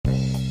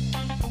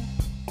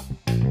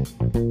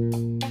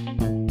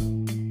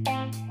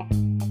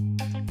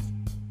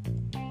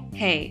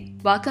Hey,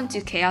 welcome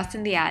to Chaos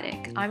in the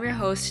Attic. I'm your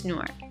host,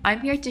 Noor. I'm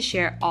here to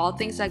share all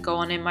things that go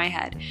on in my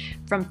head,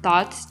 from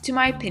thoughts to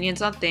my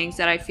opinions on things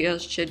that I feel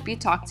should be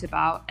talked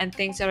about and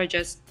things that are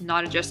just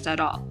not addressed at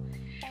all.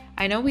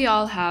 I know we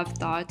all have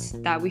thoughts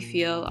that we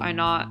feel are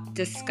not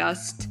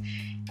discussed,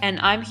 and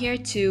I'm here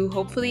to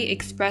hopefully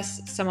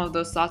express some of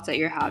those thoughts that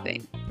you're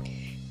having.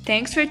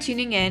 Thanks for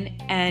tuning in,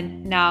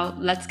 and now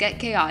let's get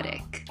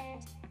chaotic.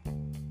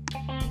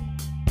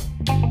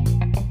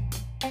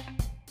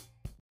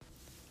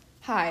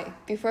 Hi,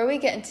 before we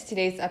get into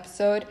today's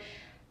episode,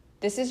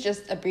 this is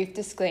just a brief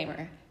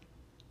disclaimer.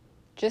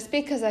 Just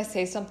because I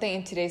say something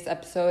in today's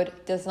episode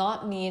does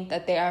not mean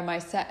that they are my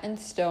set in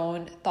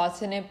stone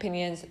thoughts and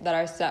opinions that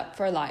are set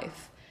for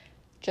life.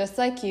 Just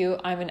like you,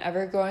 I'm an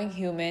ever-growing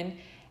human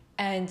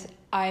and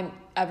I'm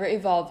ever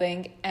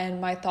evolving, and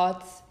my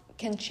thoughts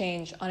can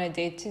change on a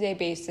day-to-day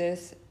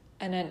basis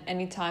and at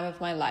any time of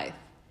my life.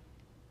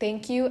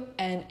 Thank you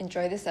and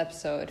enjoy this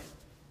episode.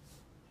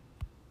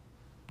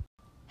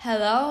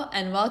 Hello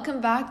and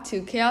welcome back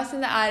to Chaos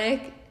in the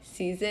Attic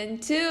Season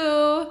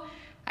 2.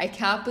 I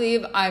can't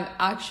believe I'm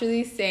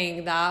actually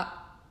saying that.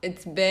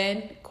 It's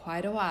been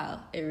quite a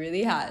while. It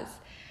really has.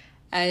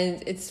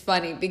 And it's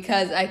funny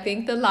because I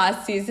think the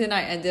last season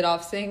I ended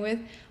off saying with,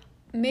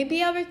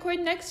 maybe I'll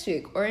record next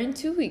week or in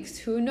 2 weeks.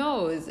 Who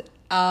knows?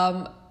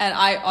 And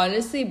I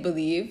honestly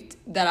believed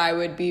that I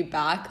would be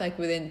back like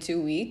within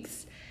 2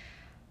 weeks.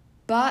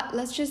 But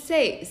let's just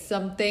say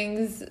some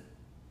things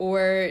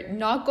were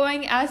not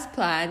going as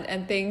planned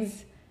and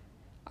things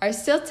are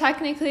still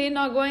technically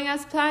not going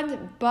as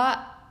planned, but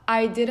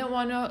I didn't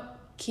want to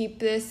keep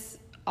this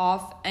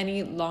off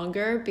any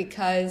longer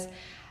because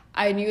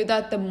I knew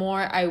that the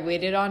more I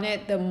waited on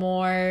it, the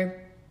more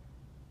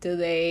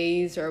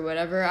delays or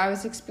whatever I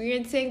was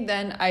experiencing,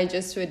 then I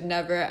just would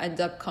never end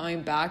up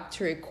coming back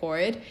to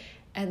record.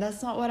 And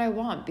that's not what I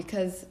want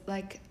because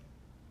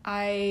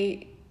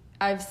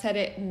I've said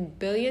it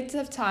billions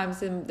of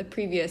times in the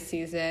previous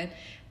season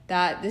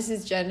that this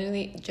is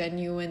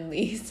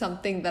genuinely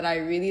something that I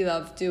really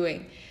love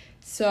doing.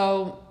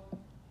 So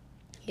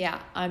yeah,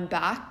 I'm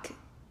back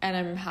and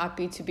I'm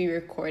happy to be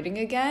recording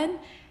again.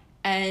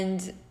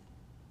 And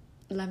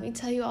let me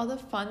tell you all the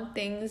fun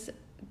things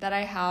that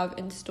I have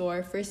in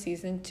store for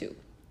season 2.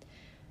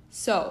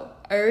 So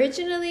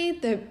originally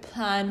the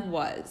plan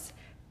was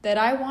that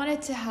I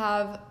wanted to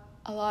have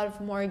a lot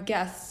of more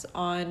guests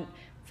on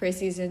for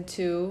season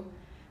 2,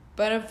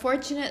 but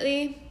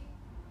unfortunately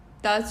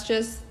that's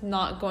just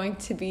not going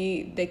to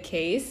be the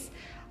case.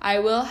 I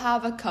will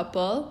have a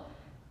couple,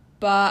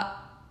 but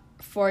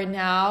for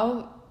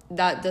now,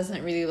 that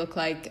doesn't really look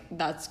like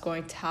that's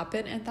going to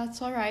happen, and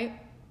that's all right.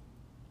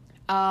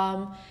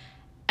 And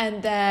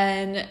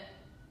then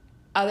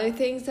other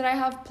things that I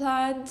have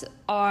planned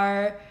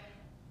are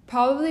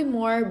probably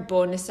more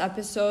bonus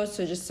episodes,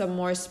 so just some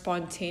more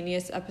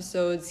spontaneous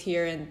episodes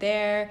here and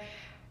there.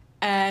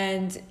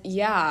 And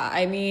yeah,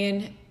 I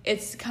mean,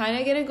 it's kind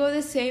of going to go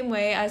the same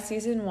way as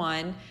season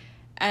 1.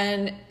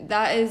 And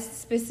that is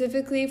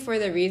specifically for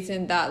the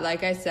reason that,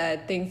 like I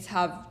said, things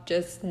have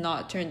just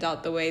not turned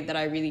out the way that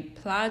I really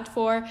planned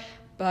for.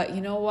 But you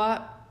know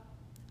what?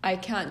 I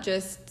can't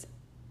just,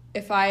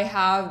 if I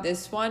have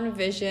this one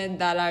vision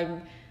that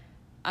I'm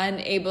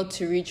unable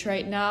to reach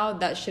right now,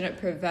 that shouldn't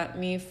prevent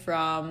me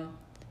from,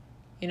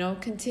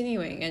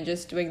 continuing and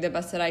just doing the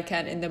best that I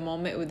can in the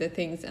moment with the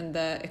things and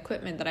the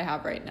equipment that I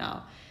have right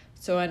now.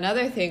 So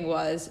another thing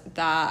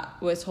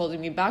that was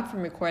holding me back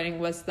from recording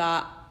was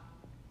that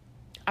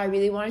I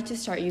really wanted to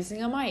start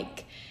using a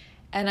mic.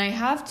 And I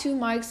have 2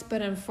 mics,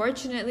 but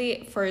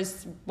unfortunately, for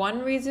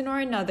one reason or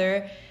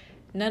another,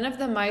 none of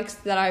the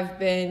mics that I've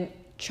been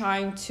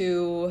trying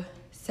to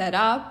set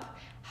up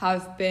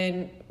have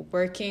been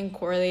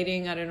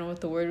correlating, I don't know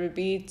what the word would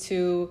be,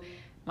 to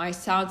my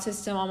sound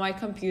system on my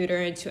computer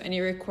and to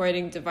any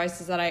recording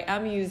devices that I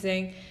am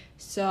using.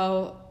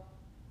 So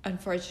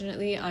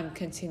unfortunately, I'm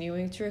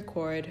continuing to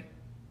record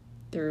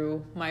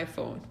through my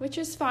phone, which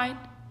is fine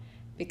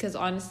because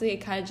honestly, it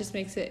kind of just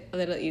makes it a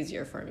little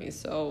easier for me.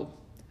 So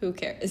who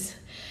cares?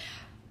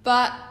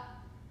 But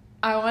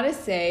I want to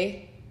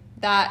say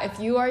that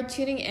if you are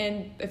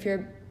if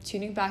you're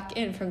tuning back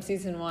in from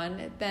season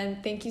 1,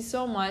 then thank you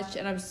so much.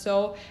 And I'm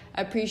so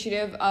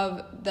appreciative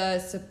of the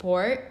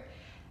support.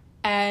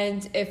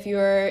 And if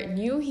you're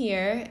new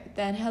here,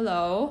 then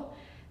hello.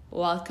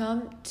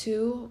 Welcome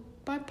to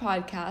my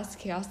podcast,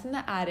 Chaos in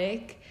the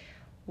Attic,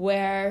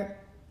 where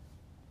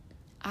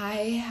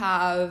I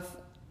have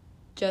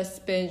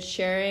just been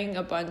sharing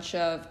a bunch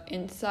of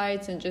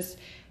insights and just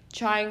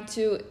trying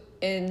to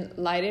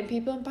enlighten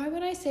people. And by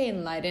when I say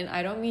enlighten,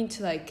 I don't mean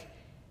to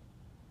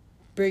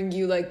bring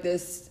you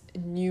this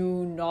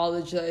new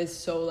knowledge that is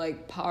so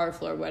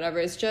powerful or whatever.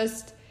 It's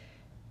just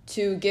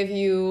to give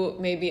you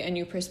maybe a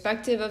new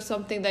perspective of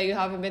something that you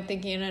haven't been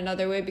thinking in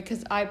another way,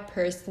 because I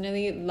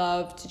personally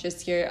love to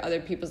just hear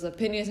other people's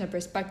opinions and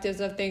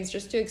perspectives of things,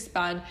 just to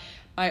expand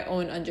my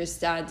own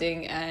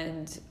understanding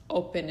and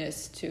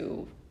openness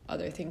to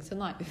other things in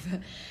life.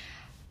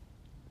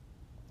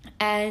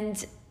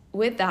 And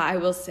with that, I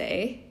will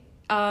say,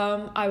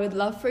 I would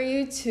love for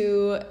you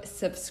to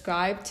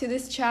subscribe to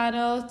this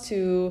channel,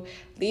 to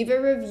leave a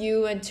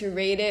review and to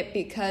rate it,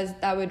 because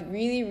that would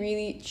really,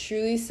 really,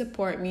 truly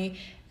support me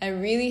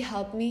and really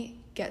help me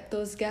get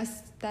those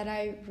guests that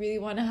I really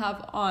want to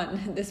have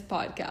on this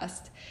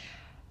podcast.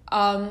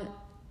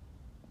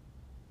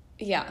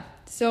 Yeah,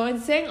 so in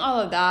saying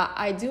all of that,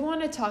 I do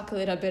want to talk a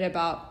little bit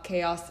about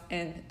Chaos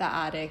in the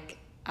Attic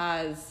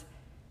as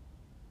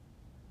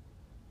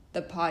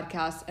the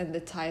podcast and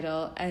the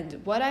title,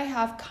 and what I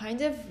have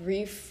kind of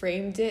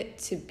reframed it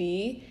to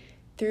be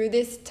through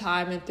this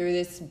time and through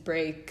this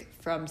break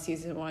from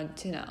season 1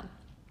 to now.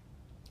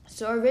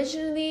 So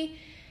originally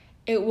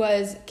it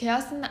was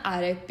Chaos in the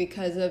Attic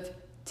because of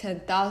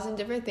 10,000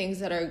 different things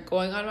that are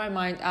going on in my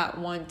mind at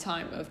one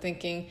time, of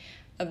thinking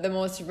of the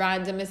most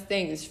randomest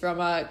things,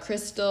 from a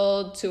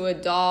crystal to a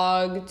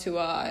dog to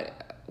a,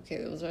 okay,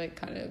 those are like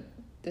kind of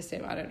the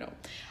same, I don't know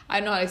how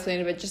to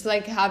explain it, but just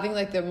like having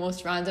like the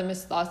most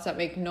randomest thoughts that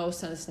make no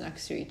sense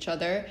next to each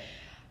other.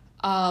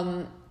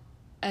 And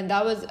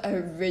that was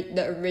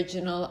the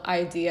original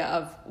idea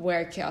of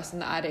where Chaos in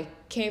the Attic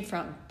came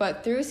from.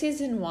 But through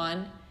season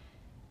 1,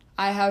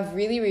 I have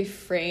really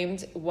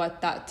reframed what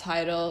that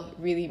title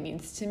really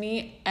means to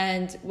me.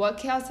 And what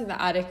Chaos in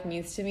the Attic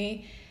means to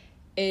me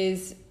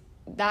is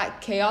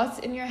that chaos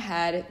in your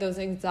head, those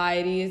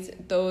anxieties,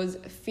 those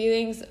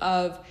feelings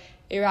of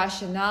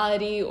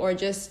irrationality or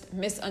just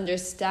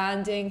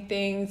misunderstanding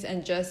things,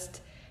 and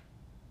just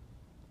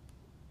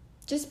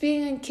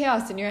being in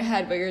chaos in your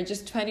head where you're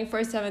just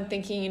 24/7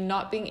 thinking and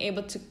not being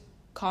able to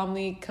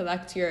calmly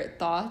collect your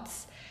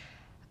thoughts.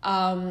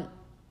 So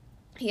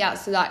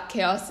that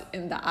chaos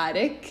in the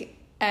attic.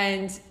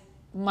 And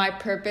my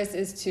purpose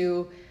is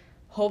to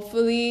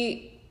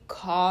hopefully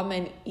calm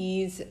and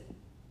ease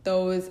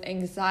those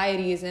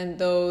anxieties and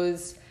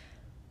those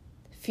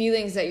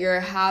feelings that you're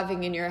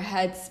having in your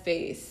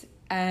headspace.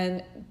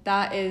 And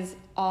that is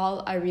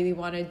all I really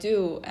want to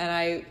do.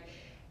 And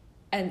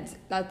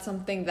that's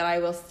something that I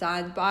will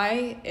stand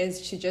by,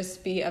 is to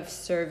just be of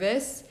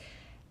service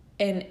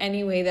in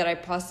any way that I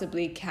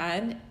possibly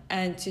can,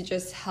 and to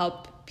just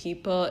help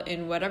people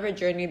in whatever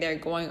journey they're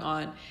going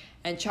on,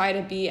 and try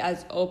to be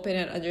as open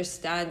and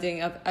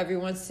understanding of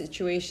everyone's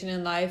situation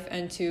in life,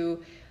 and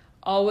to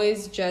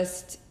always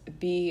just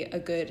be a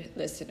good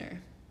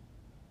listener.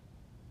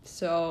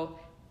 So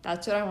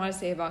that's what I want to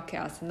say about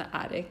Chaos in the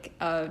Attic,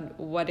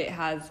 what it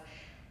has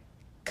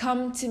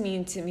come to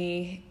mean to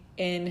me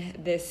in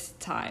this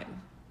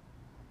time.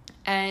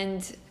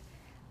 And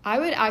I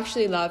would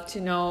actually love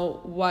to know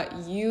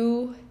what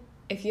you,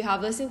 if you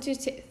have listened to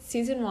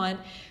season 1,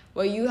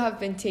 what you have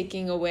been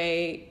taking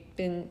away,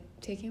 is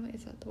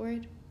that the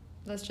word?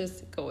 Let's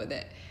just go with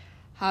it.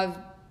 Have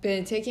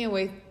been taking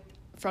away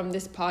from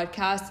this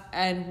podcast,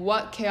 and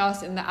what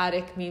Chaos in the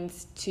Attic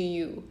means to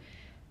you.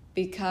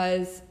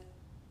 Because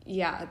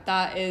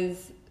that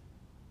is,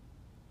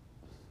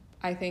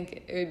 I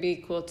think it would be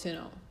cool to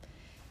know.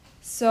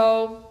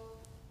 So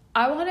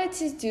I wanted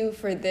to do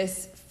for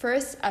this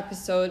first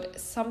episode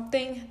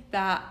something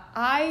that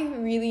I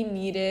really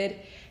needed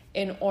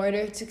in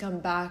order to come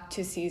back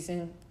to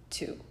season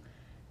 2,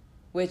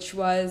 which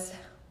was,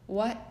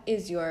 what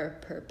is your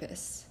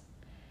purpose?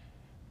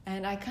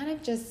 And I kind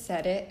of just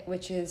said it,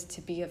 which is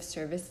to be of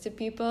service to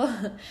people.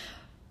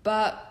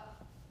 But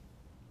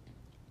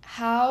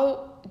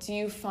how do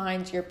you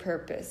find your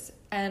purpose?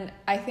 And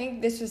I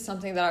think this was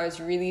something that I was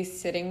really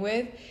sitting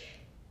with,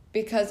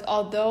 because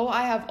although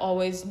I have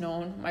always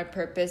known my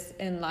purpose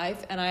in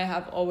life, and I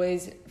have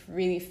always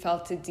really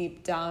felt it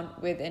deep down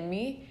within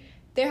me,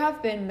 there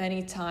have been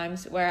many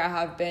times where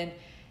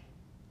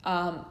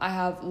I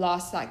have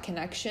lost that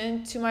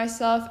connection to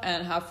myself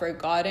and have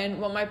forgotten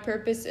what my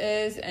purpose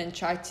is and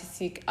tried to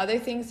seek other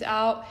things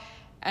out.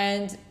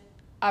 And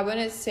I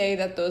wouldn't say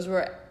that those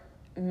were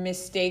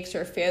mistakes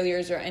or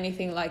failures or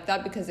anything like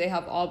that, because they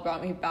have all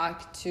brought me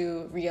back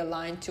to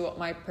realign to what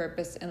my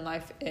purpose in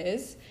life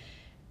is.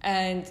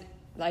 And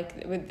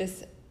like with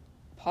this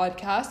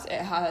podcast,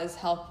 it has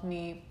helped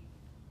me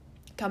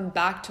come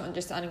back to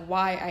understanding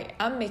why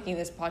I am making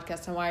this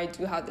podcast and why I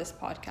do have this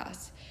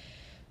podcast.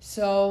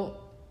 So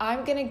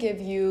I'm going to give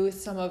you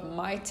some of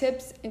my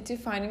tips into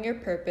finding your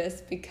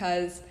purpose,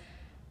 because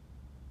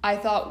I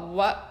thought,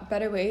 what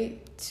better way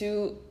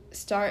to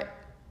start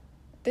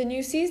the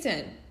new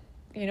season?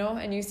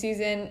 A new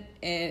season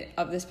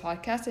of this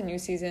podcast, a new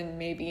season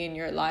maybe in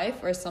your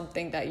life, or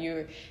something that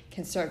you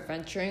can start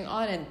venturing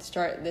on and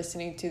start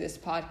listening to this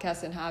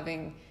podcast and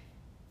having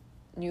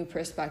new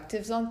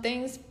perspectives on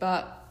things.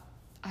 But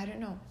I don't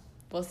know.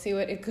 We'll see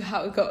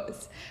how it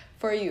goes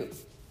for you.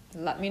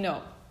 Let me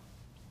know.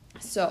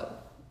 So,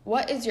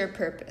 what is your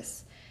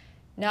purpose?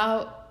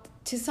 Now,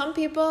 to some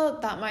people,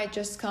 that might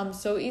just come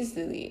so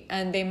easily,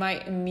 and they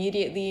might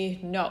immediately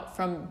know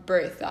from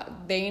birth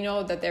that they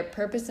know that their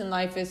purpose in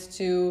life is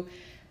to,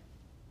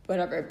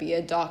 whatever, be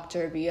a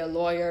doctor, be a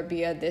lawyer,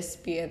 be a this,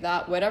 be a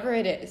that, whatever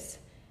it is.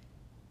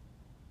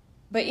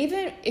 But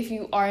even if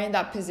you are in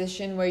that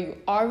position where you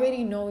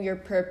already know your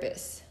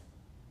purpose,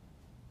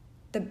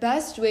 the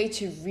best way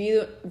to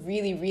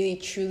really,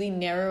 truly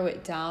narrow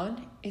it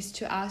down is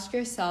to ask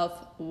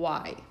yourself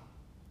why.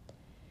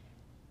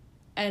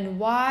 And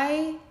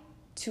why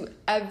to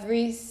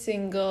every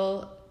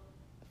single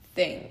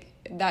thing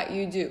that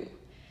you do.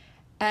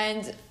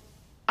 And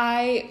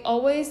I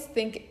always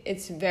think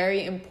it's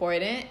very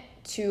important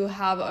to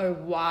have a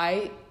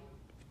why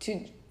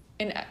to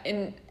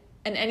in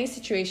any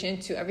situation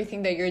to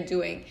everything that you're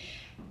doing.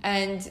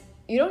 And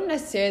you don't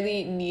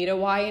necessarily need a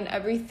why in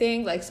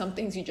everything. Like some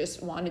things you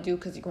just want to do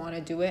because you want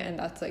to do it, and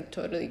that's like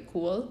totally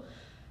cool.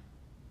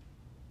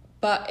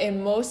 But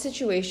in most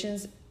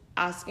situations,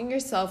 asking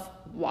yourself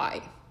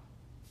why.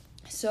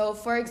 So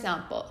for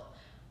example,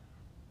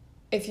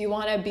 if you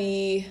want to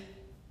be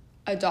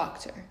a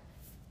doctor,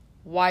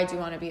 why do you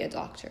want to be a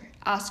doctor?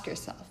 Ask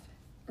yourself,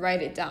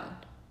 write it down.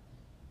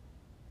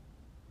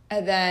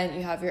 And then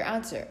you have your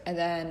answer. And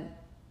then,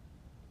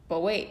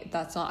 but wait,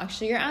 that's not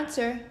actually your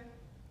answer.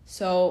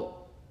 So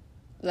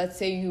let's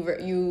say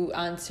you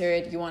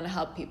answered you want to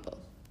help people.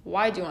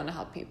 Why do you want to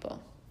help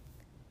people?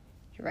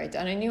 You write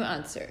down a new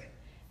answer.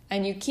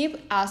 And you keep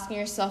asking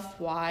yourself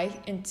why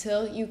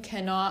until you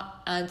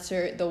cannot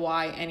answer the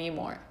why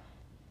anymore.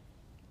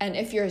 And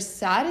if you're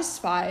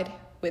satisfied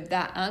with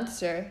that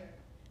answer,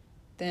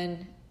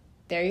 then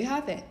there you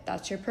have it.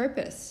 That's your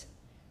purpose.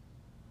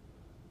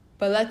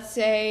 But let's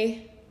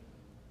say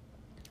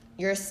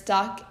you're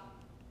stuck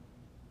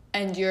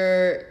and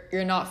you're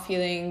not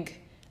feeling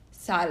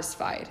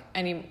satisfied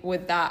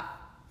with that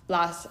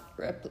last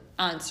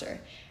answer.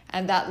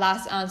 And that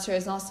last answer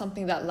is not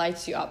something that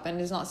lights you up and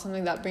is not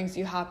something that brings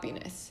you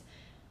happiness.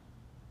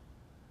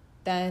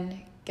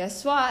 Then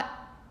guess what?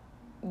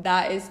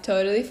 That is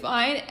totally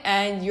fine.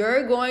 And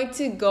you're going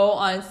to go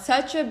on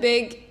such a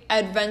big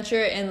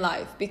adventure in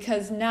life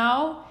because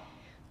now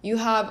you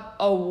have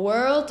a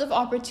world of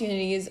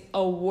opportunities,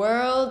 a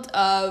world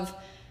of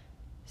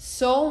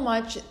so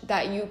much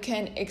that you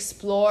can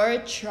explore,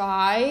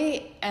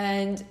 try,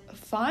 and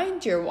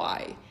find your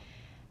why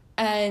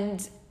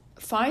and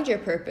find your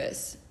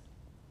purpose.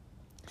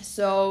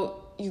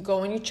 So you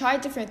go and you try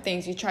different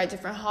things, you try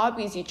different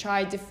hobbies, you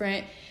try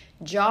different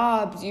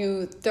jobs,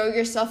 you throw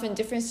yourself in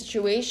different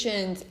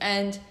situations,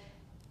 and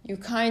you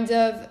kind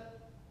of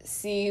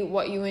see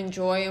what you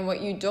enjoy and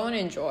what you don't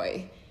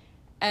enjoy,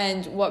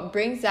 and what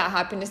brings that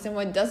happiness and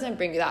what doesn't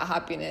bring that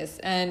happiness,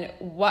 and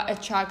what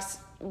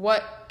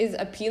is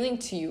appealing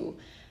to you.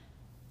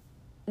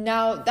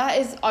 Now, that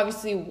is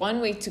obviously one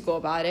way to go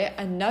about it.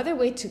 Another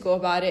way to go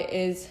about it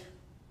is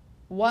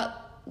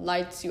what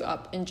lights you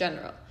up in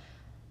general.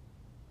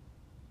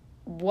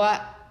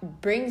 What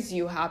brings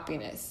you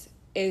happiness?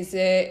 Is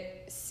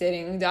it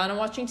sitting down and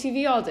watching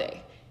TV all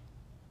day?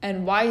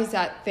 And why is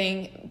that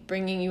thing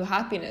bringing you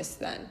happiness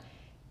then?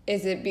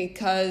 Is it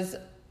because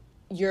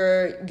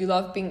you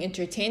love being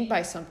entertained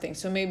by something?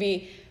 So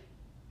maybe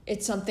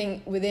it's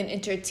something within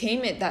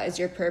entertainment that is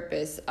your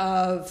purpose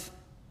of,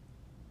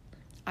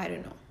 I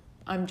don't know.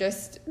 I'm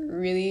just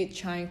really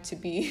trying to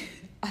be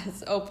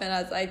as open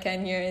as I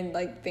can here and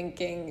like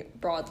thinking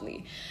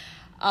broadly.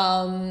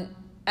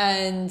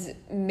 And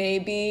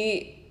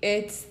maybe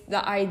it's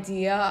the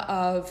idea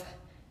of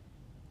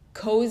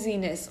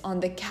coziness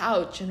on the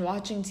couch and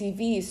watching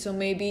TV. So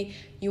maybe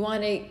you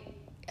want to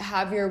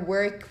have your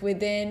work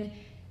within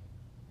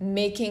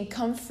making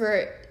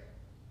comfort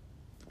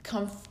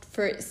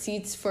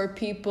seats for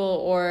people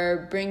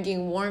or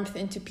bringing warmth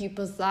into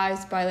people's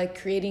lives by like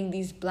creating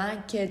these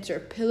blankets or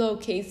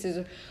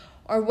pillowcases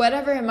or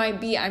whatever it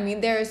might be. I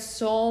mean, there are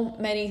so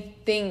many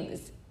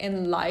things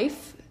in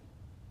life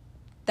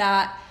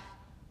that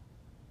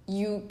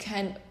you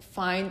can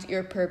find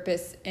your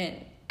purpose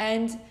in.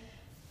 And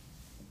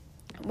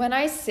when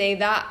I say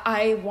that,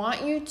 I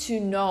want you to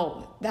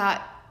know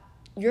that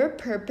your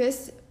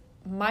purpose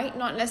might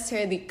not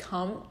necessarily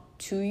come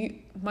to you,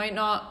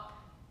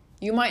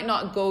 you might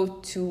not go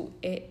to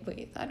it.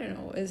 Wait, I don't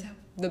know is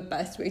the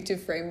best way to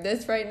frame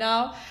this right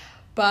now,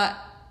 but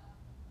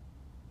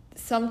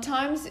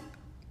sometimes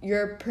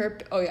your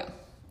purpose. Oh yeah,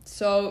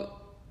 so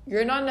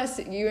you're not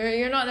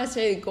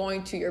necessarily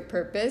going to your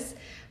purpose.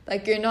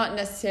 Like you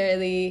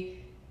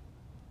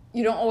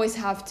don't always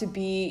have to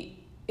be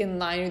in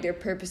line with your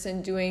purpose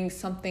and doing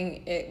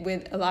something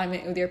with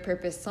alignment with your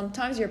purpose.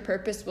 Sometimes your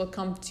purpose will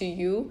come to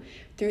you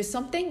through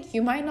something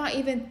you might not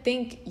even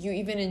think you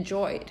even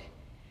enjoyed.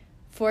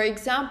 For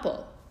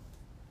example,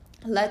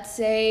 let's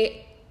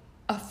say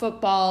a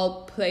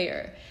football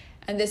player,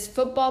 and this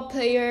football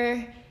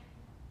player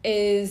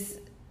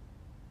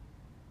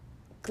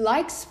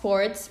likes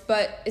sports,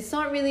 but it's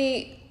not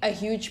really a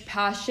huge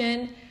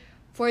passion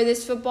for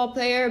this football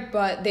player,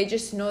 but they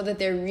just know that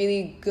they're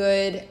really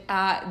good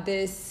at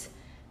this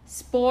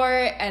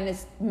sport and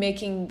it's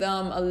making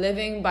them a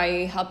living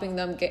by helping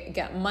them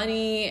get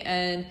money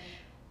and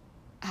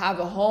have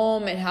a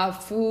home and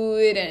have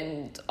food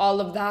and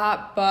all of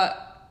that.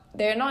 But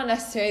they're not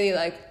necessarily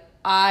like,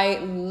 I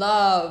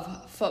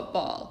love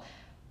football,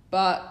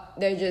 but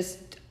they're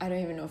just, I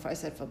don't even know if I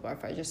said football,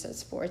 if I just said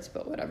sports,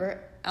 but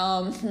whatever.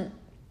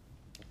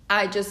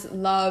 I just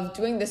love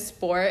doing this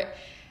sport,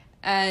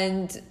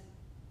 and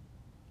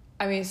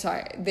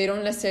they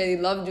don't necessarily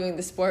love doing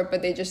the sport,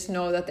 but they just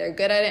know that they're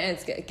good at it and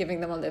it's giving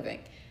them a living.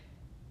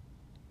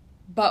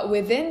 But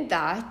within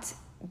that,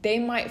 they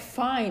might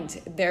find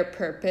their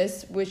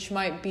purpose, which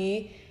might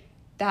be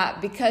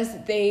that because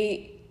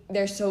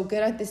they're so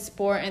good at this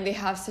sport and they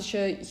have such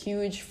a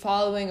huge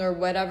following or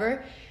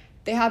whatever,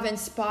 they have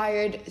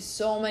inspired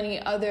so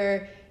many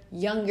other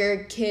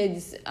younger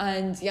kids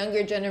and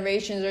younger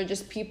generations, or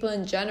just people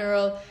in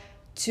general,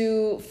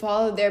 to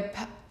follow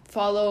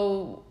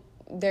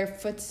their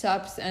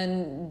footsteps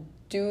and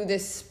do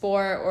this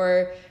sport,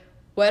 or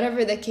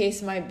whatever the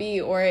case might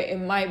be. Or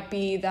it might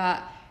be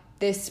that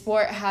this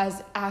sport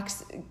has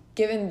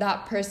given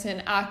that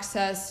person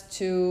access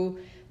to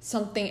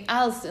something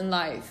else in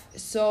life.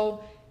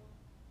 So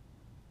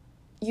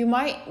you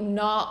might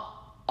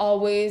not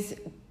always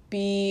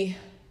be,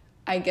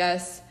 I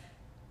guess,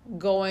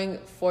 going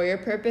for your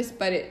purpose,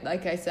 but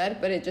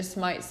it just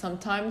might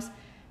sometimes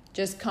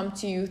just come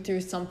to you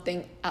through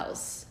something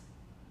else.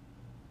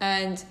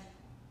 And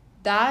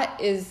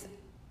that is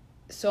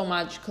so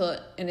magical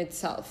in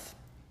itself.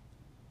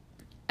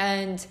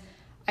 And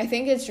I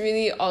think it's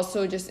really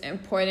also just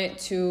important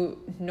to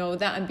know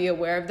that and be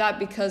aware of that,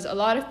 because a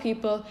lot of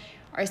people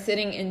are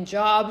sitting in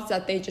jobs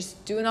that they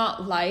just do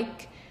not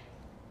like.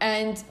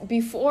 And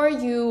before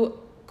you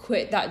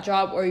quit that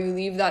job or you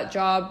leave that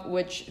job,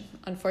 which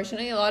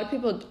unfortunately a lot of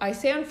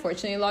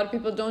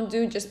people don't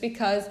do, just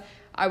because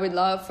I would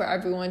love for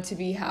everyone to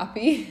be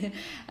happy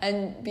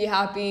and be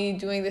happy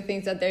doing the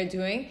things that they're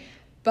doing.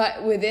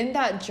 But within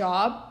that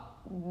job,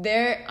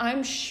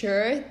 I'm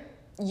sure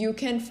you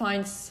can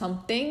find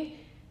something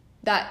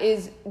that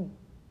is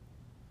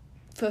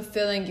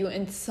fulfilling you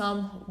in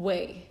some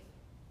way.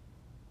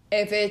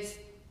 If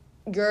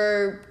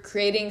you're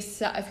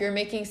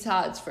making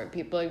salads for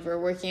people, if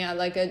you're working at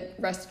like a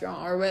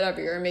restaurant or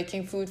whatever, you're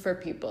making food for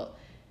people.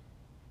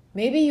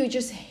 Maybe you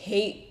just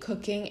hate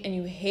cooking and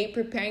you hate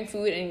preparing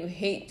food and you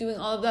hate doing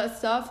all of that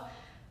stuff,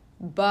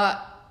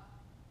 but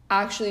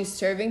actually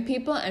serving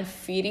people and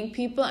feeding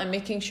people and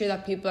making sure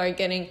that people are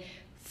getting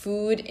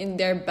food in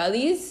their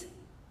bellies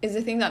is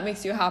the thing that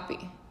makes you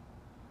happy.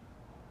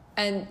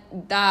 And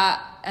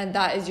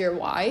that is your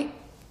why.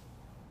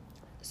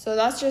 So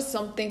that's just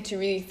something to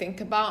really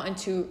think about and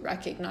to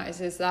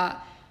recognize, is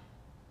that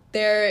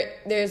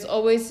there's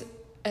always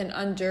an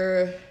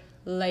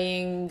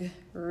underlying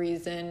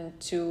reason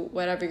to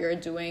whatever you're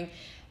doing.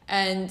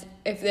 And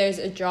if there's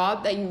a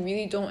job that you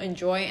really don't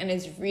enjoy and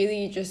is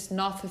really just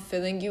not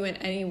fulfilling you in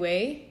any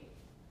way,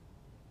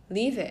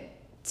 leave it.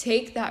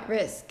 Take that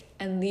risk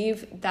and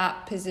leave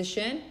that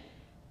position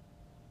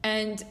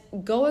and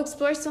go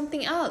explore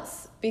something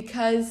else,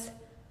 because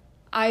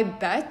I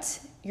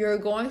bet you're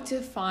going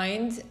to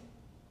find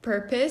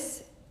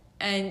purpose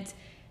and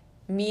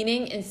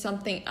meaning in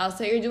something else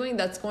that you're doing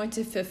that's going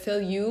to fulfill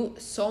you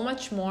so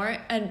much more.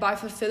 And by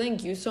fulfilling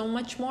you so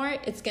much more,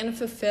 it's going to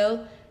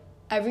fulfill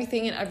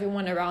everything and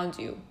everyone around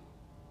you.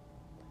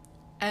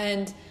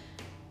 And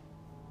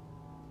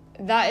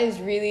that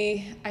is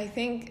really, I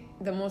think,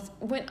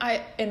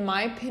 in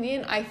my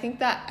opinion, I think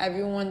that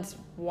everyone's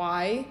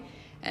why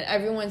and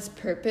everyone's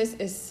purpose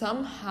it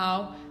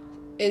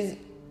is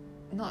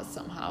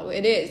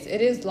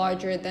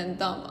larger than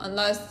them,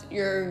 unless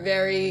you're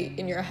very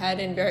in your head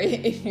and very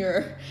in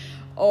your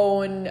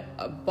own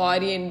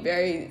body and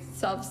very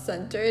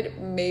self-centered.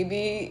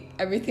 Maybe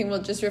everything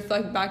will just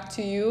reflect back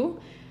to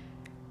you,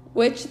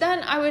 which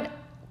then I would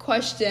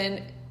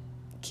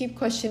keep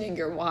questioning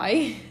your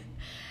why.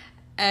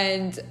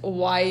 And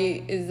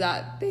why is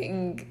that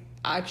thing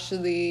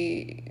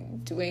actually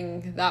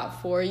doing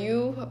that for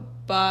you?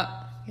 But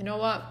you know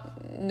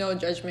what? No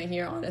judgment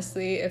here,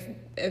 honestly.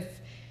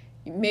 If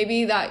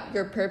maybe that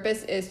your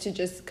purpose is to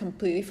just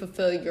completely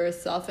fulfill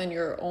yourself and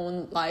your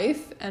own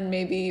life, and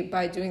maybe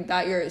by doing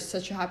that you're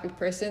such a happy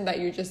person that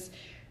you just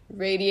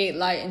radiate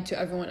light into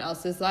everyone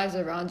else's lives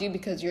around you,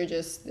 because you're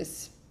just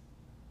this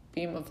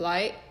beam of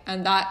light,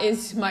 and that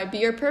might be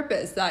your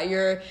purpose, that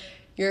you're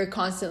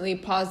constantly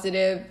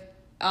positive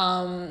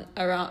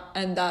around,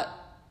 and that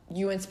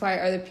you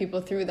inspire other people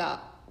through that.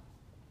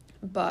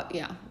 But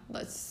yeah,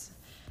 that's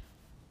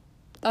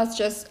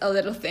just a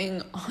little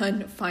thing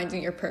on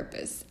finding your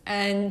purpose.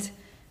 And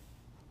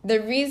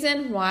the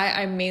reason why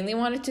I mainly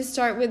wanted to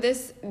start with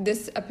this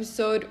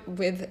episode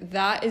with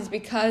that is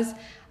because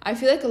I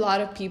feel like a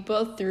lot of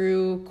people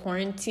through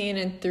quarantine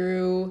and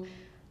through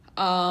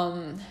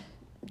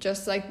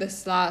just like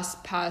this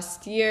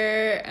past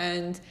year,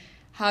 and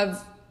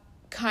have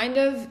kind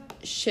of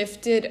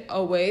shifted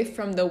away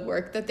from the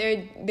work that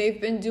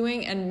they've been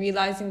doing, and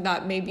realizing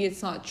that maybe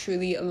it's not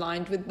truly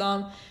aligned with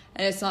them,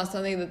 and it's not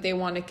something that they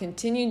want to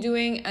continue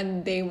doing,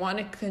 and they want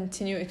to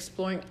continue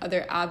exploring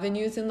other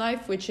avenues in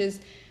life, which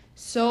is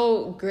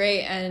so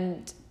great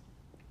and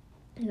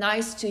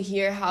nice to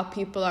hear how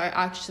people are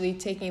actually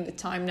taking the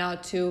time now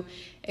to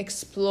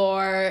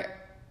explore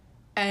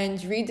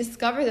and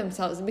rediscover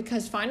themselves,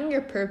 because finding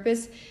your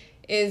purpose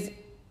is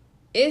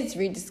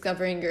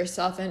rediscovering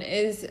yourself and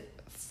is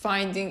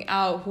finding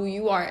out who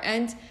you are.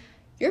 And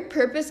your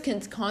purpose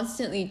can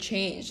constantly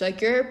change.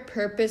 Like, your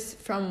purpose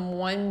from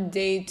one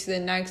day to the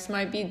next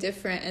might be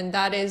different, and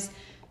that is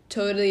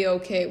totally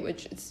okay,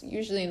 which it's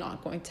usually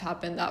not going to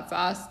happen that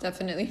fast.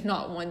 Definitely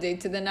not one day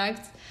to the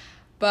next.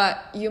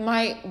 But you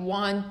might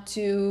want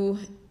to,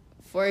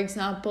 for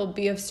example,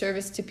 be of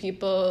service to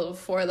people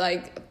for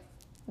like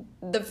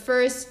the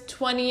first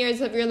 20 years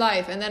of your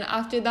life. And then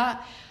after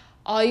that,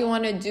 all you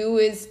want to do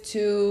is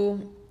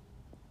to,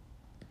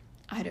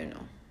 I don't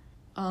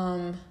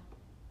know.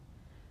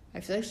 I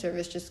feel like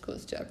service just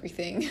goes to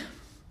everything.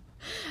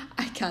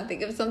 I can't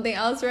think of something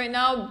else right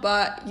now,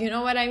 but you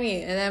know what I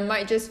mean. And it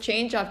might just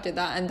change after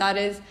that. And that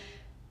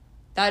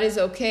is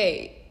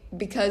okay,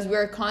 because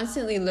we're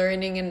constantly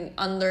learning and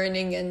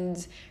unlearning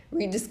and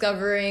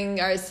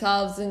rediscovering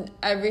ourselves in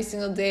every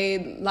single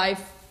day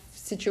life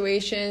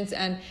situations,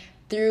 and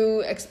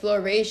through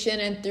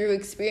exploration and through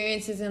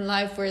experiences in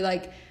life, we're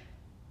like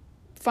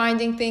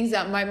finding things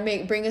that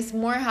might bring us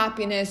more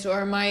happiness,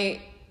 or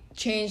might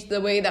change the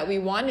way that we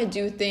want to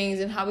do things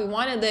and how we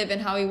want to live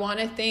and how we want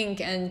to think.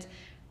 And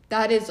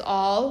that is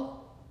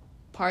all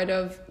part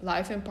of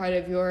life and part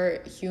of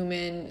your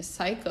human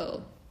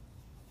cycle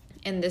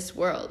in this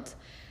world.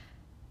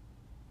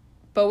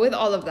 But with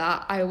all of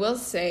that, I will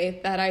say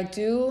that I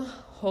do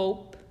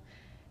hope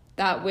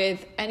that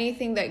with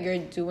anything that you're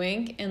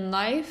doing in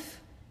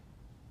life,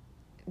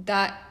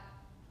 that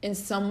in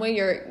some way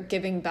you're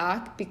giving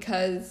back,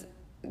 because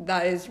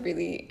that is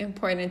really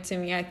important to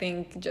me. I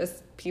think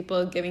just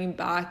people giving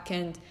back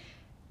and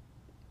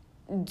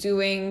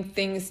doing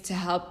things to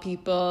help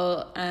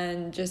people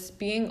and just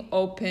being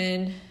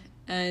open,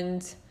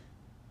 and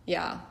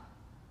yeah.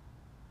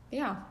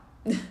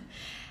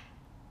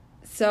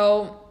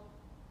 So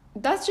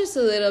that's just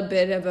a little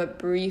bit of a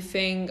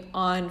briefing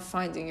on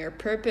finding your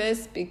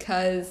purpose,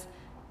 because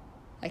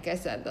like I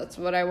said, that's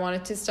what I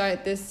wanted to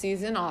start this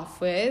season off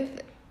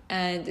with,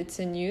 and it's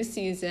a new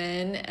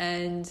season,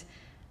 and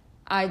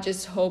I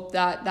just hope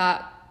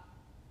that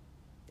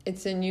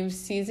it's a new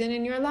season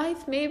in your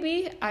life,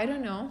 maybe. I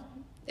don't know.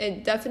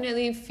 It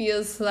definitely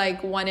feels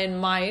like one in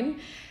mine.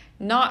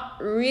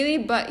 Not really,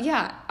 but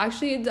yeah,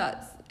 actually it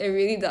does. It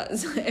really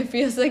does. It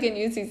feels like a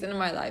new season in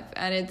my life,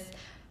 and it's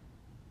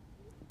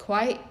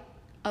quite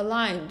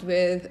aligned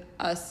with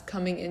us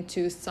coming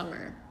into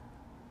summer.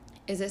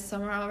 Is it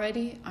summer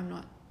already? I'm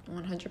not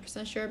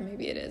 100% sure.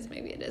 Maybe it is,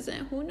 maybe it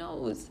isn't. Who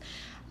knows?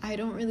 I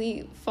don't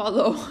really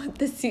follow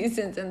the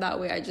seasons in that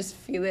way. I just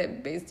feel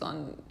it based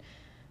on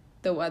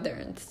the weather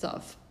and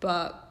stuff.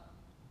 But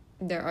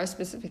there are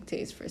specific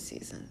days for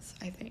seasons,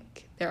 I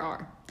think. There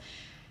are.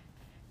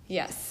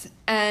 Yes.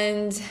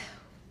 And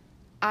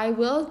I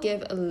will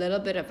give a little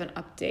bit of an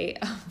update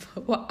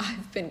of what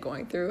I've been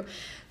going through.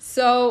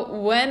 So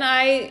when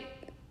I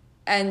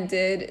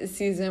ended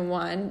season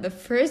 1, the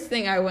first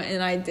thing I went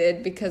and I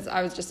did, because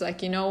I was just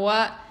like, you know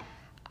what?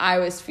 I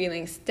was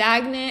feeling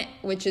stagnant,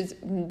 which is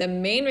the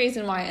main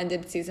reason why I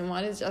ended season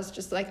 1, is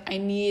just like, I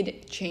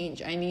need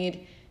change. I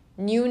need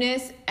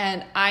newness,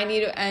 and I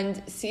need to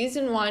end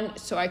season 1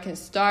 so I can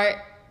start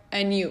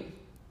anew.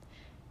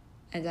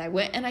 And I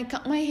went and I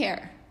cut my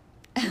hair.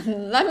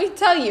 And let me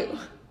tell you,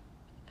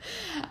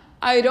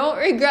 I don't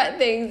regret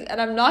things, and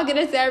I'm not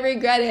going to say I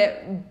regret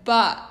it,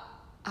 but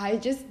I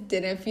just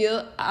didn't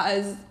feel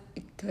as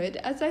good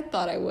as I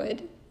thought I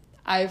would.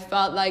 I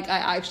felt like I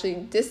actually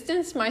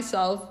distanced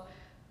myself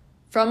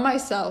from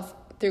myself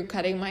through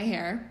cutting my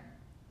hair.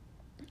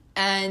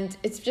 And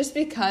it's just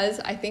because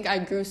I think I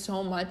grew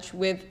so much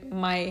with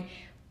my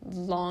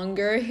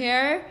longer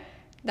hair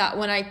that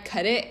when I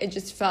cut it, it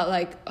just felt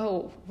like,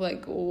 oh,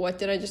 like, what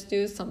did I just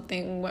do?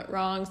 Something went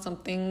wrong.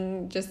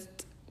 Something just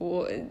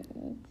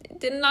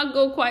did not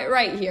go quite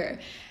right here.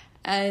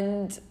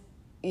 And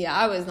yeah,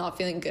 I was not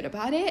feeling good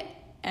about it.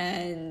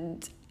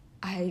 And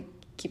I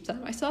keep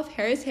telling myself,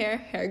 hair is hair,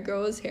 hair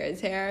grows, hair is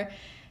hair.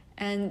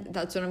 And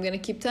that's what I'm going to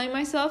keep telling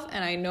myself.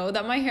 And I know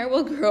that my hair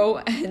will grow,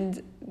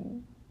 and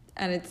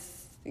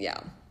it's, yeah.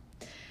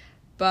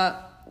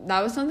 But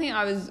that was something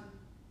I was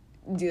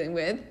dealing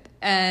with,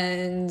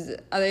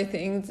 and other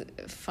things,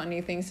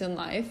 funny things in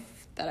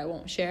life that I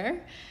won't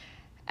share.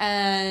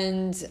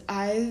 And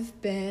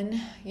I've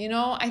been,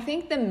 I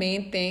think the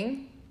main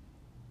thing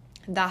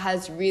that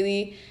has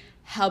really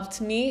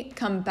helped me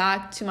come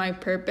back to my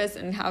purpose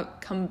and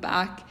come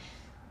back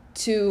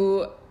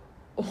to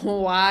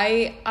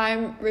why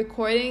I'm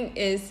recording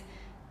is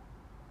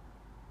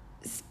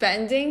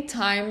spending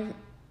time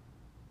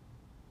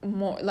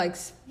more, like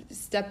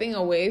stepping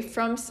away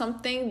from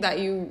something that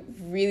you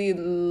really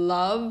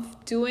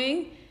love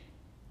doing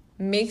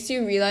makes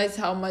you realize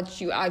how much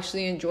you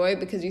actually enjoy,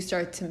 because you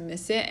start to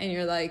miss it and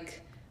you're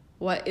like,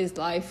 what is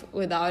life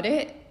without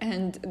it?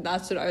 And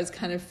that's what I was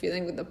kind of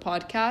feeling with the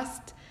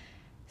podcast.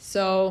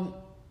 So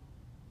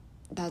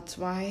that's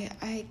why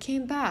I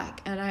came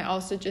back. And I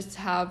also just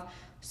have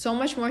so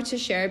much more to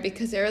share,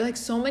 because there are like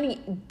so many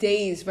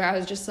days where I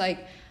was just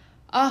like,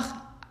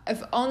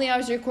 if only I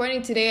was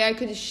recording today, I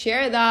could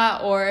share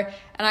that.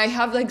 And I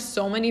have like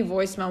so many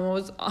voice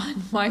memos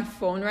on my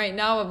phone right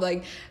now of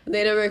like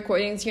little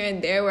recordings here and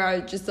there where I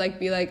would just like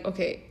be like,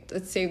 okay,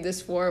 let's save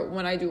this for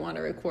when I do want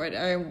to record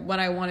or when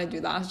I want to do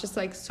that. I was just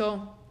like,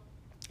 so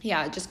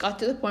yeah, it just got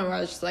to the point where I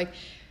was just like,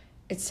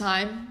 it's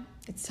time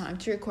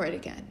to record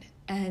again.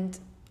 And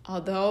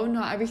although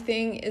not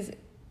everything is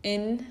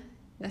in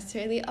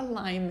necessarily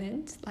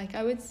alignment, like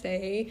I would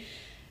say,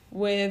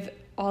 with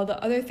all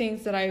the other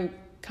things that I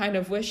kind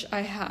of wish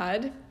I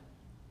had,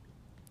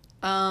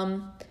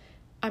 I'm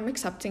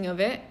accepting of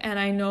it. And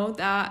I know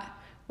that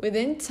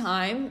within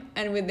time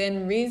and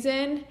within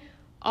reason,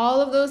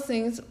 all of those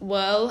things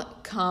will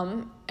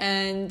come,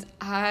 and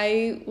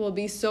I will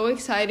be so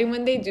excited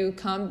when they do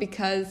come,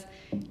 because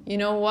you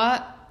know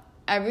what?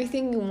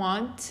 Everything you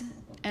want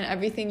and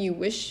everything you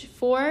wish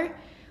for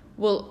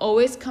will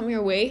always come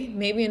your way.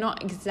 Maybe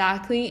not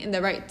exactly in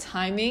the right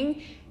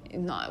timing.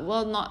 Not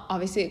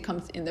obviously it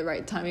comes in the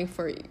right timing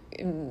for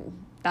in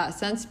that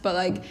sense, but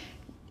like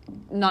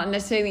not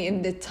necessarily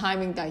in the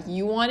timing that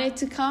you want it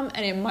to come,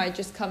 and it might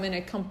just come in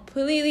a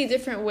completely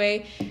different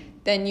way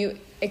than you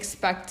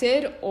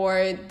expected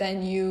or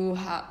than you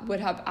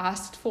would have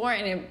asked for,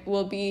 and it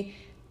will be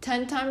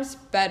 10 times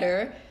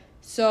better.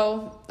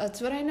 So that's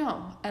what I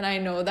know, and I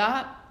know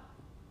that,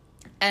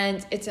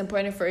 and it's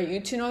important for you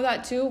to know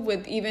that too,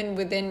 with even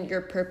within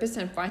your purpose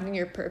and finding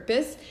your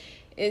purpose,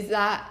 is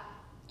that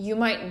you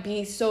might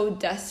be so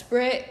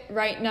desperate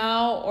right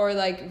now, or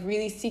like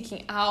really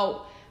seeking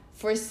out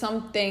for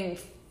something,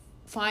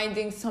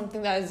 finding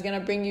something that is going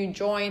to bring you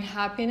joy and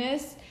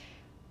happiness,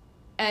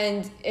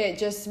 and it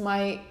just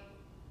might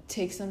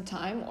take some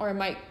time, or it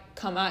might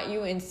come at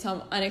you in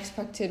some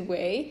unexpected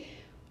way,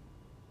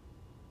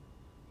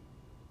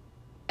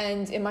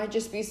 and it might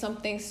just be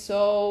something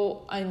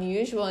so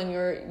unusual,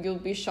 and you'll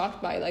be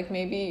shocked by, like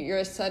maybe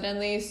you're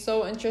suddenly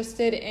so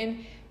interested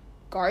in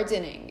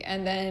gardening,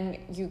 and then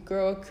you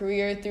grow a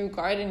career through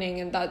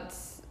gardening, and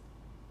that's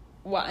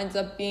what ends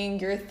up being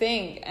your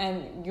thing,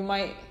 and you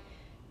might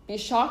be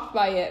shocked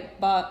by it,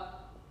 but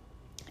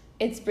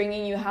it's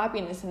bringing you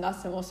happiness, and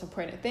that's the most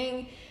important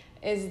thing,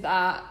 is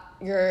that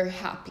you're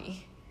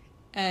happy.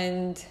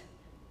 And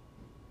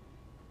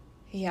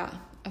yeah,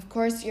 of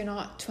course you're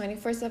not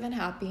 24/7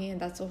 happy, and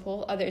that's a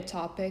whole other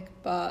topic,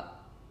 but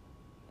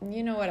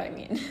you know what I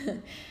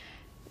mean.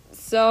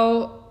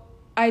 So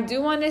I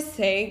do want to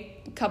say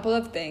a couple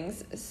of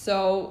things.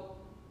 So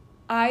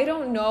I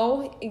don't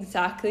know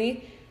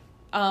exactly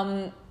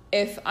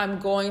if I'm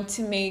going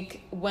to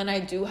make, when I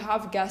do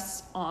have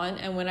guests on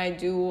and when I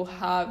do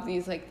have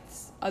these like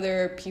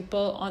other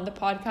people on the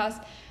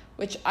podcast,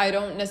 which I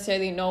don't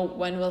necessarily know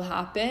when will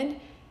happen.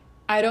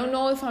 I don't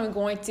know if I'm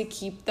going to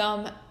keep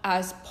them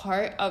as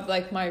part of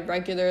like my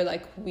regular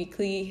like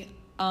weekly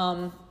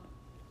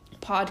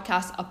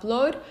podcast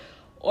upload,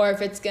 or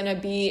if it's gonna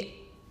be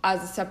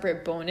as a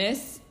separate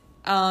bonus.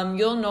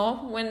 You'll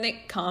know when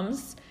it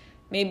comes.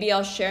 Maybe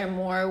I'll share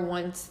more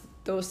once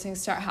those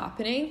things start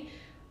happening.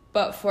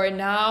 But for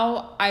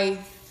now, I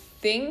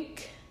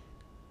think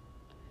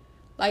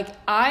like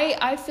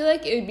I feel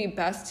like it would be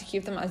best to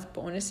keep them as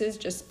bonuses,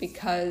 just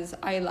because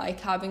I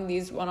like having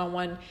these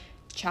one-on-one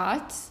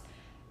chats.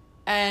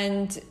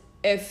 And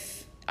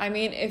if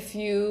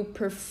you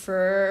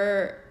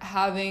prefer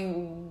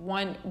having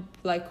one,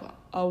 like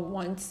a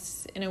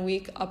once in a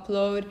week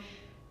upload,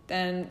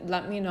 then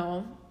let me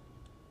know.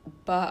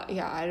 But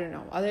yeah, I don't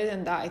know. Other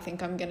than that, I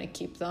think I'm gonna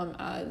keep them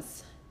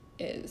as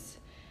is.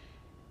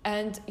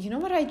 And you know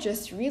what I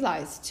just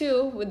realized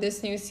too with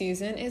this new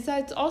season is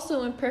that it's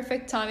also in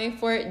perfect timing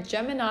for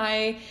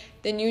Gemini,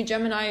 the new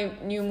Gemini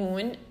new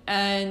moon,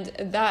 and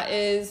that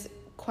is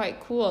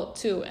quite cool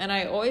too. And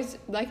I always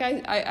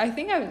I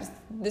think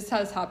this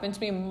has happened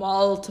to me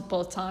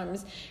multiple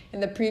times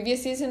in the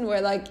previous season, where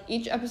like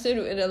each episode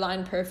would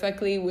align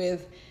perfectly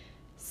with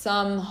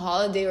some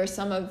holiday or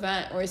some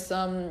event or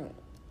some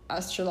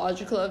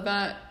astrological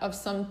event of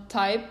some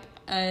type,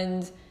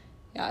 and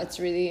yeah, it's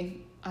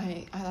really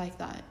I like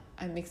that.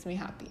 It makes me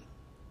happy.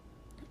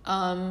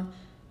 I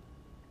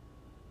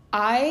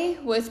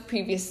was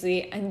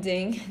previously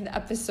ending the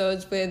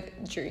episodes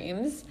with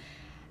dreams,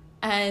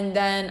 and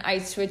then I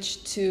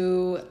switched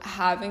to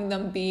having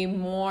them be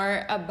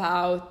more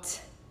about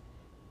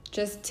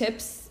just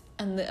tips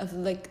and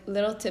like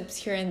little tips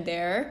here and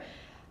there,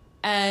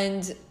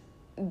 and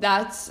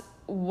that's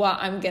what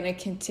I'm gonna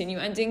continue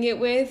ending it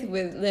with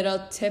little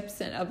tips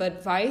and of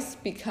advice,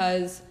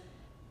 because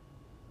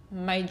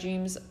my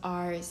dreams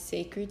are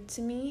sacred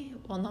to me.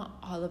 Well, not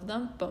all of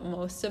them, but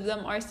most of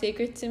them are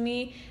sacred to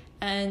me,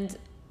 and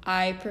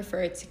I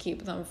prefer to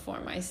keep them for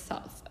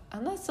myself.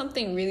 Unless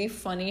something really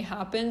funny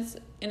happens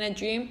in a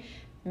dream,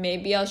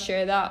 maybe I'll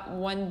share that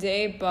one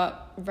day,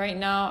 but right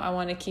now I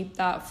want to keep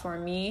that for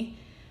me.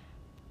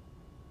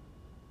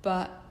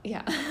 But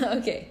yeah,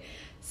 okay.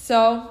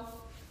 So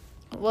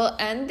we'll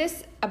end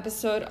this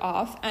episode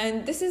off,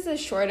 and this is a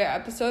shorter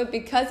episode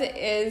because it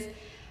is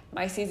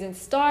my season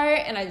start,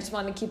 and I just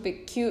want to keep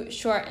it cute,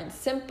 short, and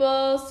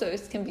simple, so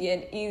it can be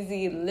an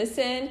easy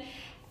listen,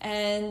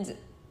 and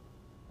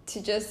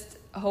to just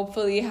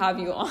hopefully have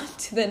you on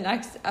to the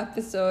next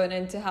episode,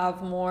 and to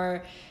have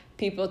more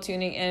people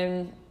tuning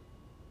in,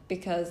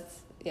 because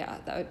yeah,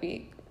 that would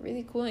be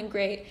really cool and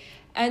great.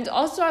 And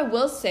also I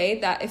will say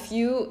that if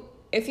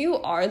you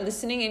are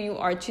listening and you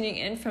are tuning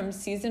in from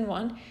season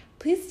 1,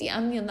 please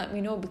DM me and let me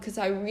know, because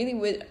I really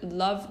would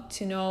love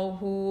to know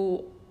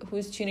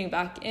who's tuning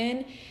back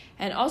in.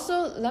 And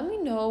also let me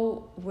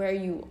know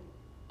you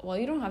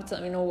don't have to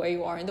let me know where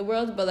you are in the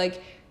world, but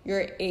like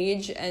your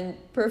age, and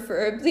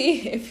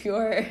preferably if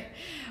you're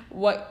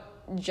what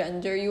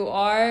gender you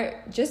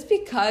are, just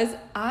because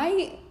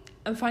I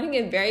am finding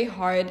it very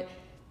hard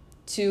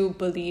to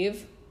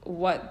believe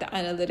what the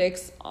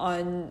analytics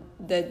on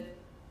the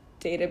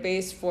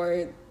database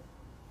for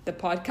the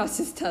podcast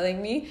is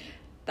telling me.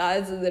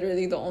 That is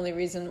literally the only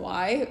reason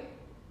why.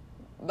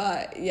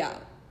 But yeah.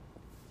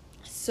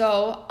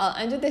 So I'll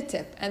end with a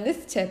tip. And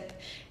this tip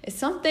is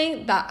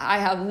something that I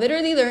have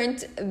literally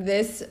learned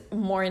this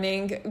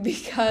morning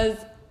because,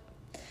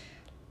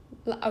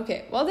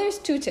 okay, well, there's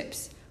 2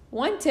 tips.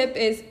 One tip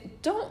is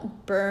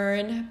don't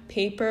burn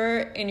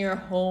paper in your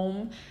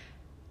home,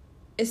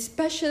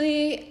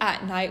 especially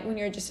at night when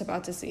you're just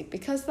about to sleep.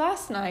 Because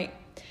last night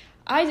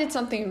I did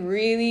something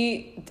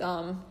really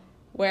dumb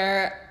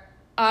where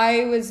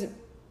I was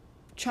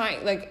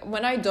trying, like,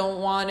 when I don't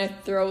want to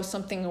throw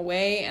something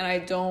away and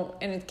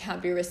it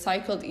can't be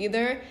recycled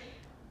either,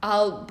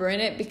 I'll burn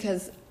it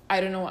because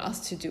I don't know what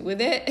else to do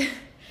with it.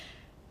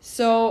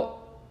 So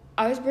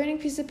I was burning a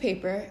piece of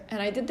paper,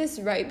 and I did this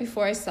right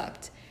before I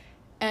slept,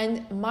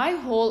 and my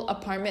whole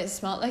apartment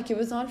smelled like it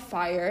was on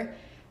fire.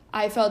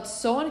 I felt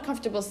so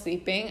uncomfortable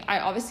sleeping. I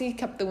obviously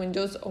kept the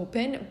windows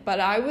open, but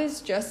I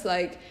was just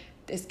like,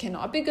 this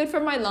cannot be good for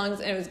my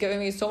lungs, and it was giving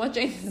me so much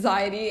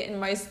anxiety in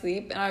my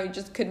sleep, and I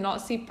just could not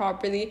sleep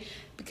properly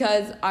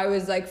because I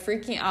was like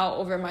freaking out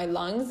over my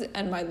lungs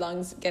and my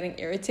lungs getting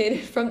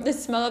irritated from the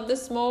smell of the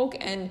smoke.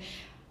 And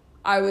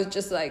I was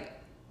just like,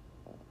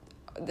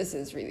 this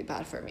is really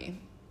bad for me.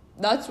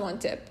 That's one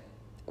tip,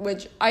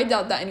 which I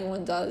doubt that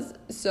anyone does,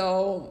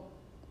 so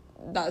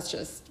that's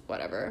just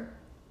whatever.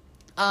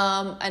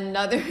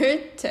 Another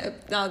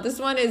tip, now this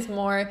one is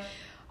more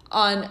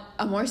on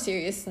a more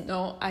serious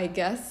note, I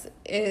guess,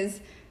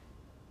 is,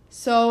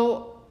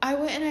 so I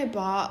went and I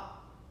bought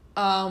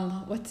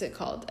what's it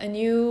called, a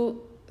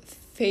new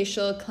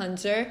facial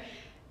cleanser,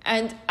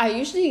 and I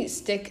usually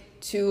stick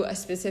to a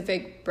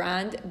specific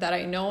brand that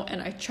I know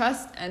and I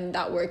trust, and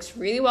that works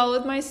really well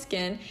with my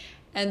skin.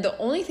 And the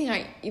only thing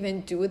I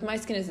even do with my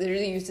skin is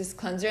literally use this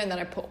cleanser, and then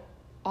I put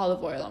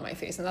olive oil on my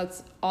face, and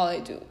that's all I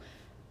do.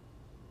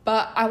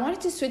 But I wanted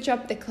to switch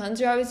up the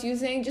cleanser I was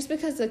using, just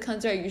because the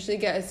cleanser I usually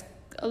get is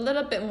a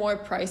little bit more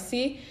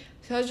pricey.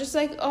 So I was just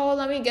like, oh,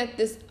 let me get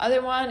this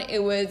other one.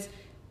 It was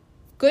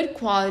good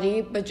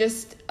quality, but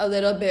just a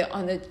little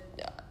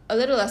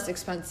less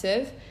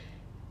expensive.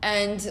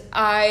 And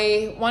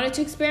I wanted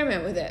to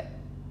experiment with it.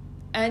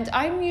 And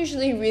I'm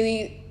usually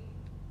really,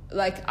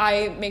 like,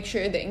 I make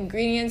sure the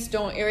ingredients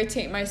don't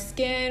irritate my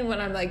skin when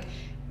I'm like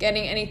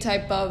getting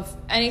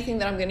anything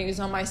that I'm going to use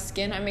on my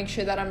skin. I make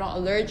sure that I'm not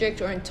allergic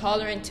or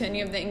intolerant to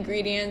any of the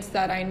ingredients,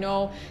 that I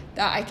know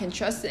that I can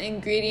trust the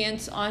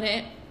ingredients on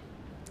it.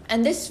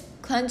 And this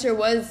cleanser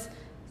was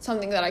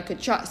something that I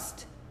could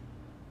trust.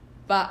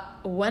 But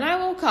when I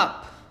woke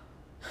up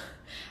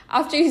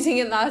after using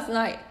it last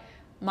night,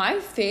 my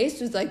face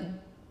was like,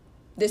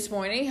 this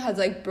morning has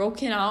like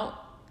broken out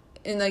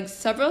in like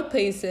several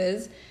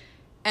places.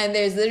 And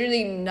there's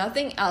literally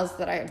nothing else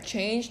that I have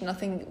changed,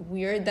 nothing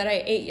weird that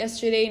I ate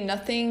yesterday,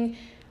 nothing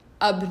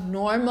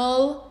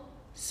abnormal.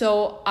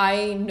 So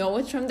I know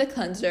it's from the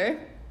cleanser.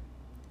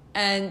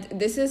 And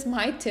this is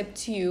my tip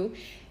to you,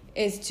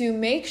 is to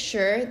make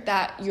sure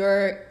that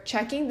you're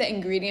checking the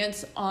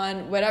ingredients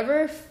on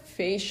whatever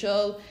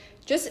facial,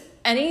 just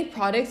any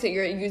products that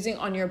you're using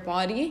on your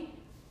body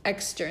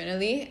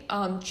externally.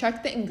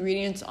 Check the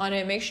ingredients on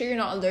it. Make sure you're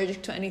not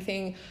allergic to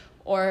anything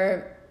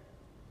or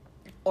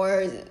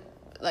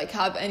like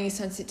have any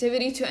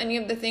sensitivity to any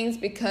of the things,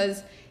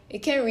 because it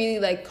can really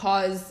like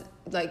cause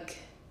like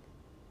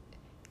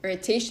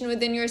irritation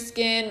within your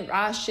skin,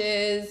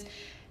 rashes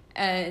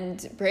and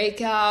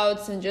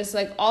breakouts, and just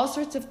like all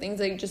sorts of things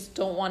that you just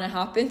don't want to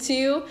happen to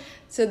you.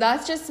 So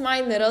that's just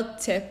my little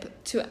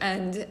tip to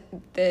end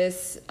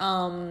this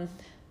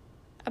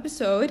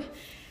episode.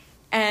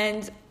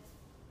 And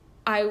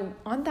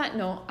on that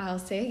note, I'll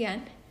say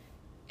again,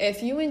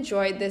 if you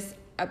enjoyed this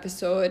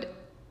episode,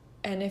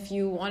 and if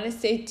you want to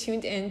stay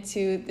tuned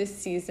into this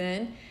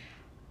season,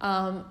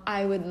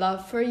 I would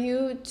love for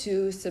you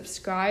to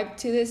subscribe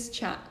to this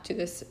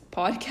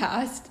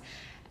podcast,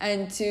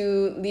 and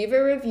to leave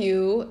a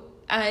review.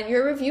 And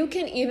your review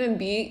can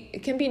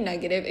be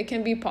negative, it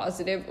can be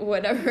positive,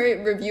 whatever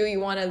review you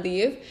want to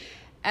leave,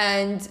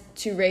 and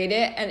to rate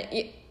it. And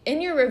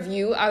in your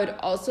review, I would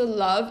also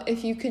love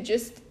if you could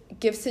just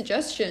give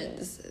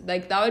suggestions.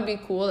 Like, that would be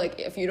cool. Like,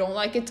 if you don't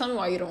like it, tell me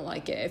why you don't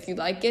like it. If you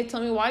like it,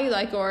 tell me why you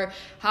like it, or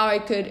how I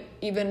could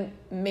even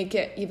make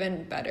it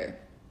even better.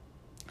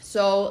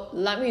 So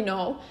let me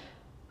know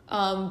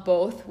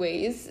both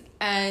ways,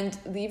 and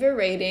leave a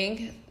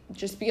rating.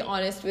 Just be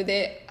honest with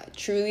it.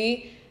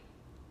 Truly,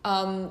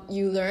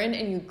 you learn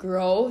and you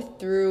grow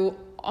through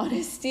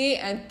honesty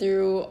and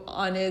through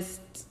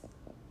honest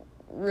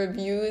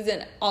reviews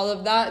and all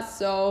of that.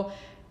 So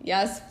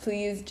yes,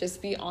 please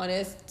just be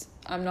honest.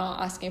 I'm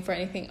not asking for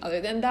anything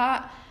other than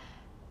that.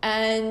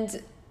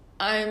 And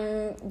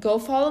go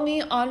follow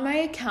me on my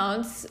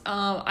accounts.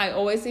 I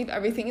always leave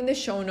everything in the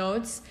show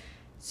notes.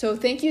 So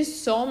thank you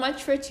so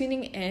much for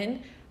tuning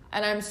in.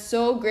 And I'm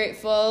so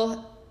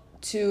grateful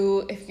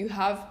to, if you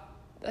have,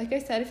 like I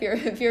said,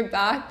 if you're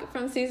back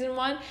from season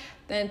 1,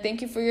 then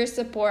thank you for your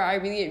support. I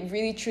really,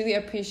 really, truly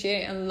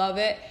appreciate it and love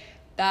it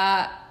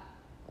that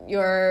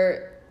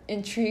you're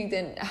intrigued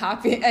and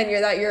happy, and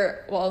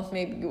well,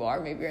 maybe you are,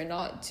 maybe you're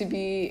not, to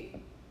be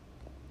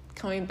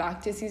coming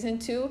back to season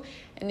 2.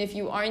 And if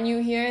you are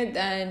new here,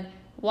 then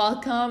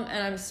welcome,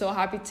 and I'm so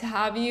happy to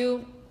have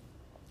you.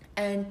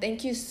 And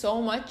thank you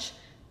so much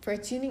for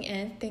tuning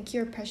in. Thank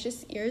you, your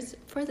precious ears,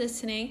 for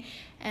listening.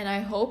 And I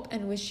hope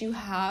and wish you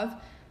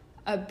have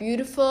a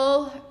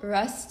beautiful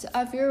rest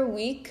of your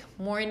week,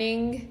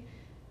 morning,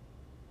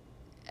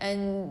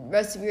 and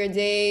rest of your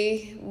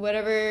day,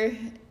 whatever.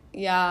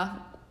 Yeah,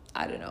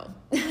 I don't know.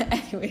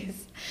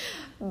 Anyways,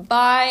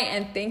 bye,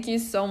 and thank you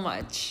so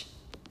much.